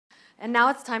And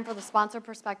now it's time for the sponsor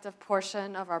perspective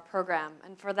portion of our program.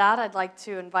 And for that, I'd like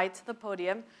to invite to the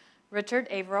podium Richard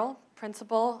Averill,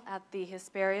 principal at the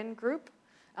Hesperian Group,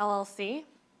 LLC,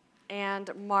 and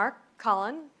Mark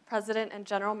Cullen, president and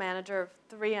general manager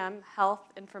of 3M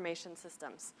Health Information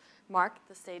Systems. Mark,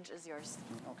 the stage is yours.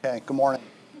 Okay, good morning.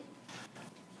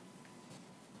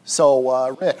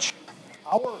 So, Rich,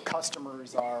 our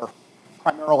customers are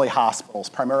primarily hospitals,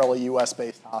 primarily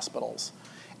US-based hospitals.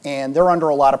 And they're under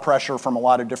a lot of pressure from a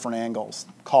lot of different angles: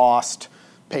 cost,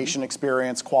 patient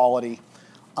experience, quality.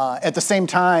 At the same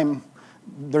time,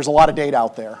 there's a lot of data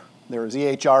out there. There's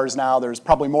EHRs now. There's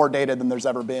probably more data than there's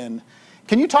ever been.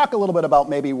 Can you talk a little bit about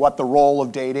maybe what the role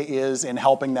of data is in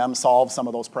helping them solve some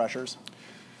of those pressures?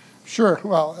 Sure.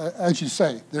 Well, as you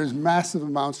say, there's massive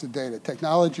amounts of data.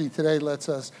 Technology today lets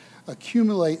us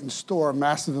accumulate and store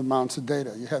massive amounts of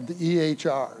data. You have the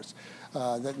EHRs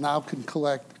that now can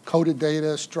collect coded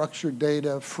data, structured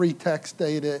data, free text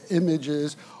data,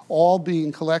 images, all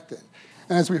being collected.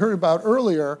 And as we heard about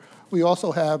earlier, we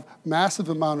also have massive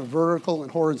amount of vertical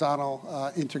and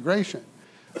horizontal integration.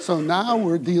 So now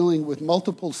we're dealing with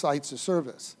multiple sites of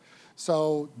service.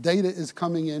 So data is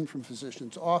coming in from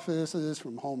physicians' offices,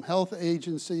 from home health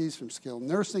agencies, from skilled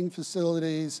nursing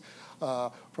facilities,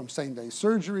 from same-day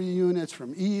surgery units,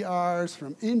 from ERs,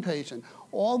 from inpatient.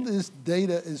 All this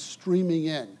data is streaming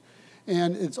in.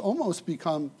 And it's almost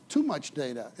become too much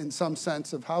data in some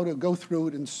sense of how to go through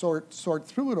it and sort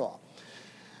through it all.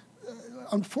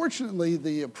 Unfortunately,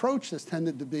 the approach has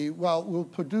tended to be, well, we'll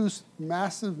produce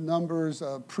massive numbers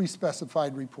of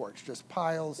pre-specified reports, just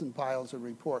piles and piles of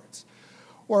reports.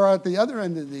 Or at the other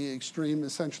end of the extreme,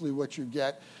 essentially what you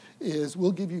get is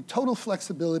we'll give you total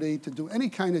flexibility to do any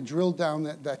kind of drill down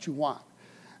that you want.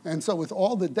 And so with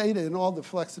all the data and all the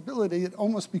flexibility, it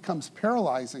almost becomes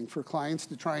paralyzing for clients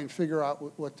to try and figure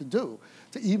out what to do,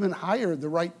 to even hire the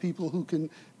right people who can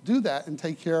do that and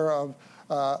take care of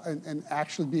and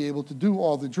actually be able to do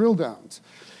all the drill downs.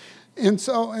 And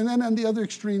then on the other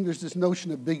extreme, there's this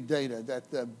notion of big data, that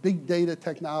the big data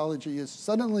technology is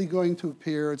suddenly going to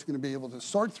appear. It's going to be able to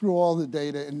sort through all the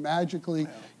data and magically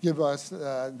give us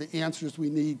the answers we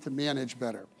need to manage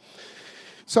better.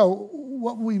 So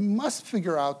what we must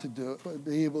figure out to do,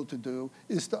 be able to do,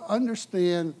 is to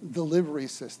understand delivery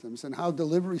systems and how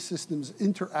delivery systems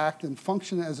interact and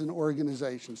function as an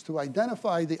organization, to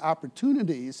identify the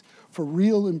opportunities for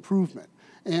real improvement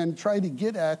and try to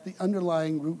get at the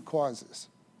underlying root causes.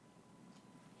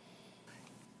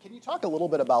 Can you talk a little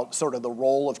bit about sort of the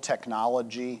role of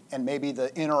technology and maybe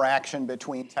the interaction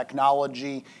between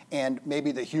technology and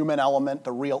maybe the human element,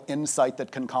 the real insight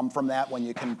that can come from that when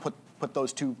you can put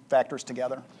those two factors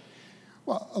together?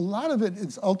 Well, a lot of it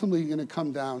is ultimately going to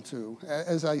come down to,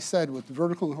 as I said, with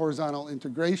vertical and horizontal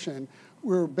integration,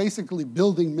 we're basically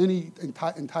building many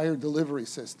entire delivery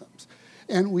systems.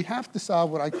 And we have to solve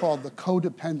what I call the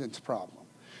codependence problem.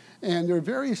 And there are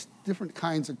various different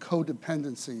kinds of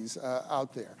codependencies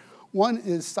out there. One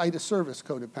is site of service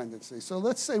codependency. So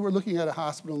let's say we're looking at a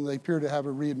hospital and they appear to have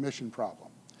a readmission problem.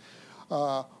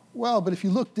 Well, but if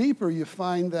you look deeper, you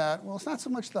find that, well, it's not so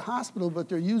much the hospital, but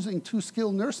they're using 2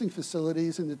 skilled nursing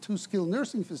facilities, and the 2 skilled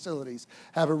nursing facilities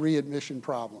have a readmission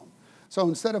problem. So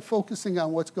instead of focusing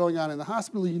on what's going on in the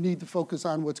hospital, you need to focus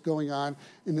on what's going on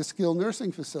in the skilled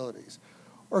nursing facilities.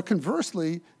 Or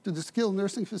conversely, do the skilled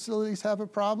nursing facilities have a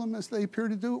problem as they appear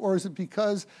to do? Or is it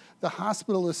because the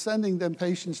hospital is sending them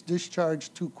patients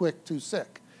discharged too quick, too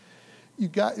sick?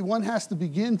 One has to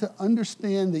begin to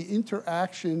understand the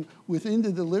interaction within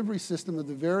the delivery system of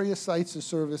the various sites of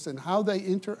service and how they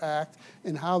interact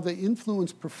and how they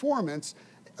influence performance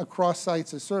across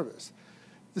sites of service.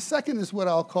 The second is what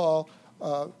I'll call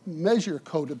measure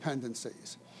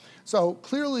codependencies. So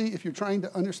clearly, if you're trying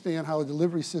to understand how a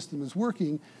delivery system is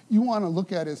working, you want to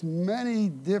look at as many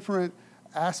different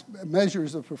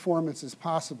measures of performance as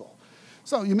possible.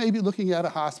 So you may be looking at a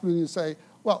hospital and you say,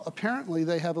 well, apparently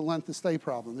they have a length of stay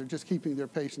problem. They're just keeping their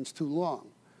patients too long.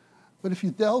 But if you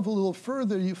delve a little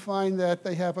further, you find that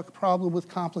they have a problem with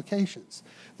complications.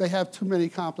 They have too many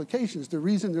complications. The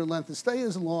reason their length of stay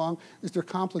is long is their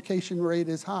complication rate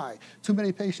is high. Too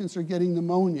many patients are getting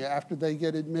pneumonia after they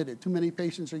get admitted. Too many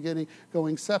patients are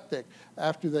going septic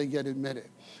after they get admitted.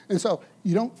 And so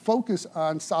you don't focus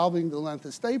on solving the length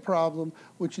of stay problem.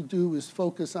 What you do is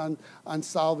focus on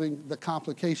solving the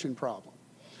complication problem.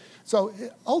 So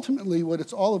ultimately, what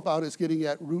it's all about is getting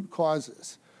at root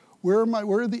causes. Where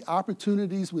are the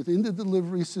opportunities within the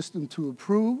delivery system to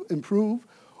improve?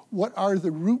 What are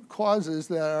the root causes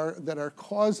that are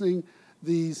causing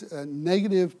these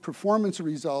negative performance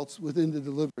results within the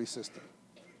delivery system?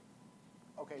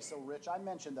 Okay, so Rich, I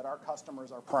mentioned that our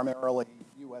customers are primarily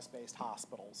US-based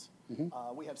hospitals.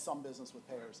 We have some business with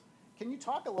payers. Can you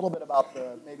talk a little bit about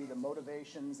maybe the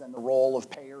motivations and the role of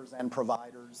payers and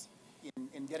providers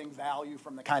in getting value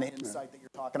from the kind of insight that you're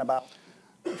talking about?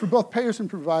 For both payers and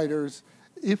providers,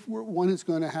 if one is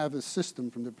going to have a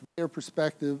system from the payer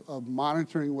perspective of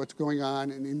monitoring what's going on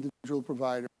in individual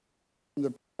providers, from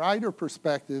the provider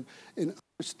perspective in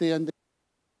understanding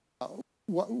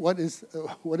what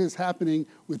is happening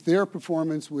with their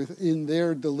performance within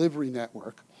their delivery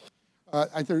network,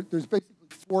 there's basically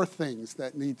 4 things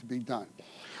that need to be done.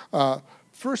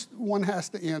 First, one has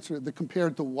to answer the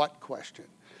compared to what question.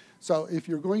 So if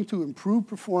you're going to improve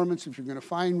performance, if you're going to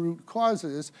find root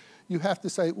causes, you have to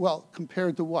say, well,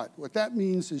 compared to what? What that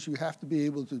means is you have to be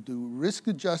able to do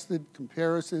risk-adjusted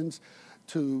comparisons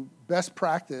to best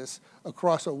practice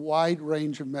across a wide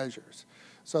range of measures.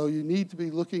 So you need to be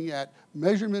looking at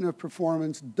measurement of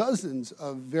performance, dozens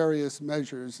of various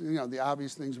measures, the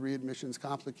obvious things, readmissions,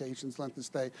 complications, length of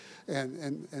stay,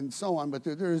 and so on. But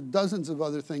there's dozens of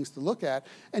other things to look at,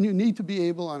 and you need to be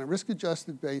able, on a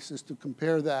risk-adjusted basis, to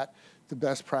compare that to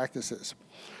best practices.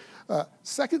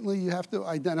 Secondly, you have to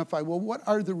identify, well, what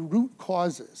are the root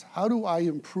causes? How do I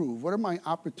improve? What are my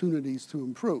opportunities to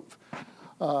improve?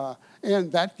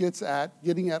 And that gets at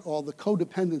getting at all the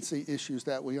codependency issues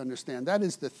that we understand. That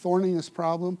is the thorniest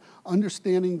problem,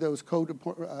 understanding those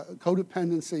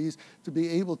codependencies to be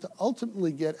able to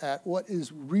ultimately get at what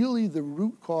is really the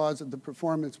root cause of the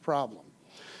performance problem.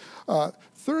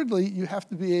 Thirdly, you have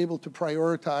to be able to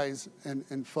prioritize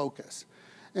and focus.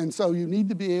 And so you need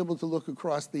to be able to look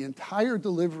across the entire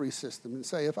delivery system and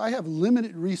say, if I have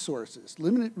limited resources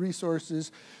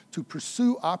to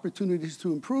pursue opportunities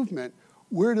to improvement,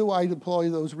 where do I deploy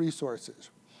those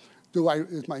resources?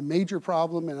 Is my major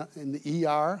problem in the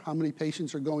ER? How many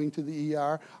patients are going to the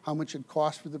ER? How much it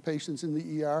costs for the patients in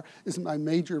the ER? Is my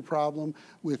major problem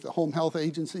with the home health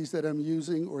agencies that I'm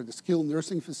using or the skilled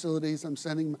nursing facilities I'm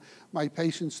sending my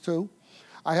patients to?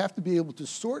 I have to be able to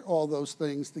sort all those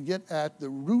things to get at the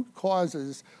root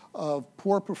causes of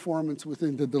poor performance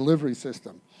within the delivery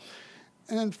system.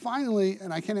 And then finally,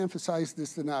 and I can't emphasize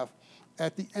this enough,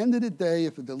 at the end of the day,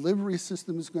 if a delivery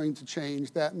system is going to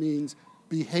change, that means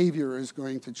behavior is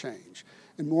going to change.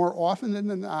 And more often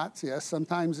than not, yes,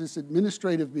 sometimes it's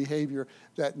administrative behavior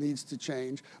that needs to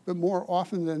change, but more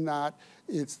often than not,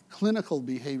 it's clinical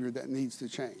behavior that needs to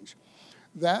change.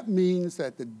 That means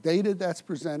that the data that's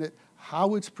presented,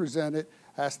 how it's presented,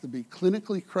 has to be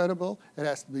clinically credible. It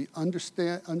has to be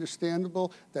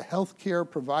understandable to healthcare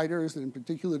providers, and in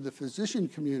particular the physician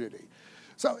community.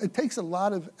 So it takes a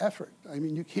lot of effort. I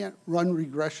mean, you can't run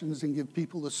regressions and give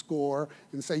people a score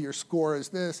and say your score is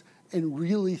this and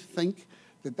really think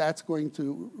that that's going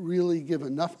to really give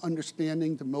enough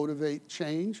understanding to motivate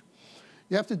change.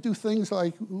 You have to do things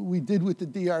like we did with the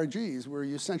DRGs, where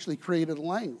you essentially created a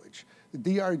language. The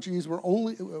DRGs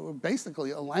were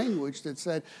basically a language that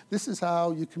said, this is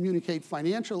how you communicate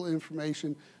financial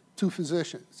information to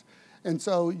physicians. And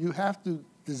so you have to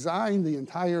design the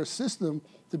entire system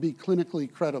to be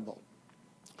clinically credible.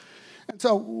 And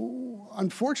so,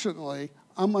 unfortunately,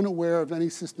 I'm unaware of any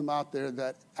system out there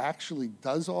that actually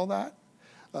does all that,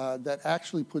 that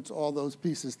actually puts all those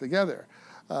pieces together.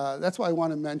 That's why I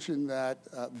want to mention that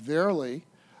Verily,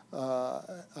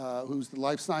 who's the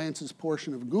life sciences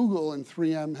portion of Google, and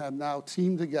 3M have now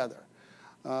teamed together.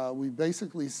 We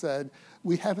basically said,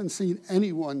 we haven't seen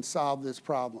anyone solve this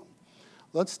problem.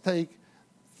 Let's take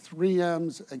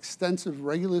 3M's extensive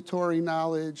regulatory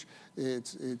knowledge,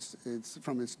 it's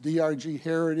from its DRG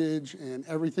heritage and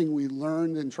everything we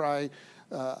learned and try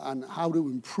on how to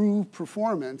improve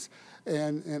performance,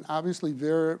 and obviously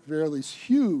Verily's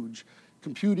huge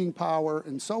computing power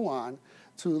and so on,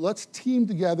 to let's team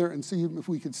together and see if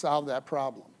we could solve that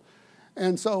problem.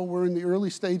 And so we're in the early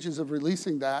stages of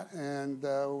releasing that, and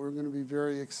we're going to be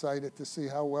very excited to see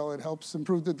how well it helps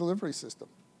improve the delivery system.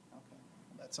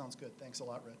 That sounds good. Thanks a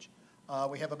lot, Rich.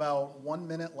 We have about 1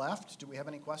 minute left. Do we have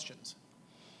any questions?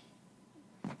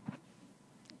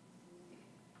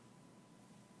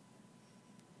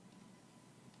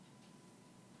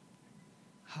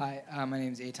 Hi, my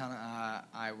name is Eitan.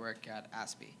 I work at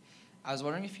ASPE. I was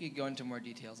wondering if you could go into more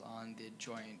details on the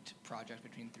joint project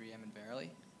between 3M and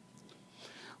Verily.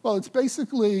 Well, it's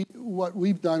basically what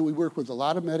we've done. We work with a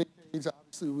lot of Medicaids.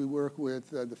 Obviously, we work with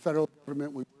the federal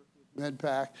government. We work with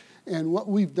MedPAC. And what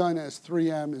we've done as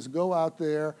 3M is go out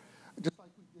there, just like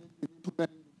we did in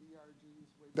implementing the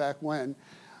DRGs way back when,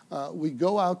 we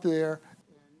go out there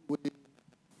and we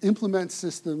implement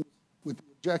systems with the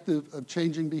objective of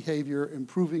changing behavior,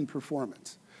 improving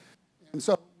performance. And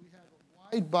so we have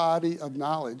a wide body of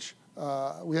knowledge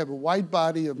We have a wide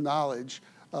body of knowledge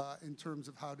in terms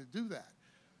of how to do that.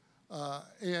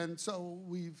 And so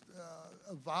we've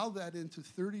evolved that into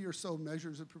 30 or so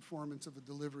measures of performance of a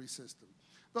delivery system.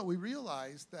 But we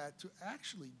realized that to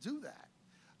actually do that,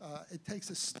 it takes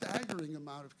a staggering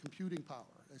amount of computing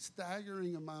power, a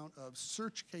staggering amount of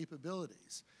search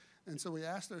capabilities. And so we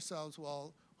asked ourselves,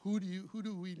 well, who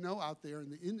do we know out there in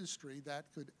the industry that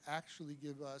could actually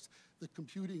give us the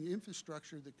computing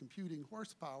infrastructure, the computing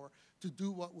horsepower to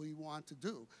do what we want to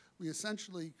do? We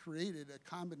essentially created a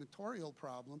combinatorial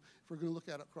problem. If we're going to look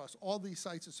at it across all these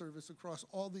sites of service, across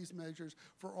all these measures,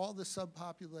 for all the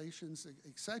subpopulations,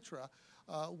 et cetera,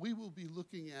 we will be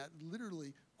looking at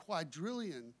literally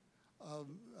quadrillion of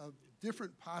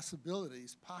different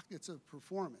possibilities, pockets of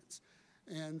performance.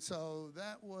 And so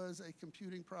that was a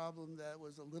computing problem that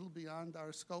was a little beyond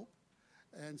our scope.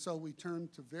 And so we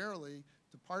turned to Verily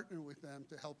to partner with them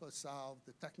to help us solve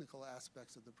the technical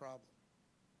aspects of the problem.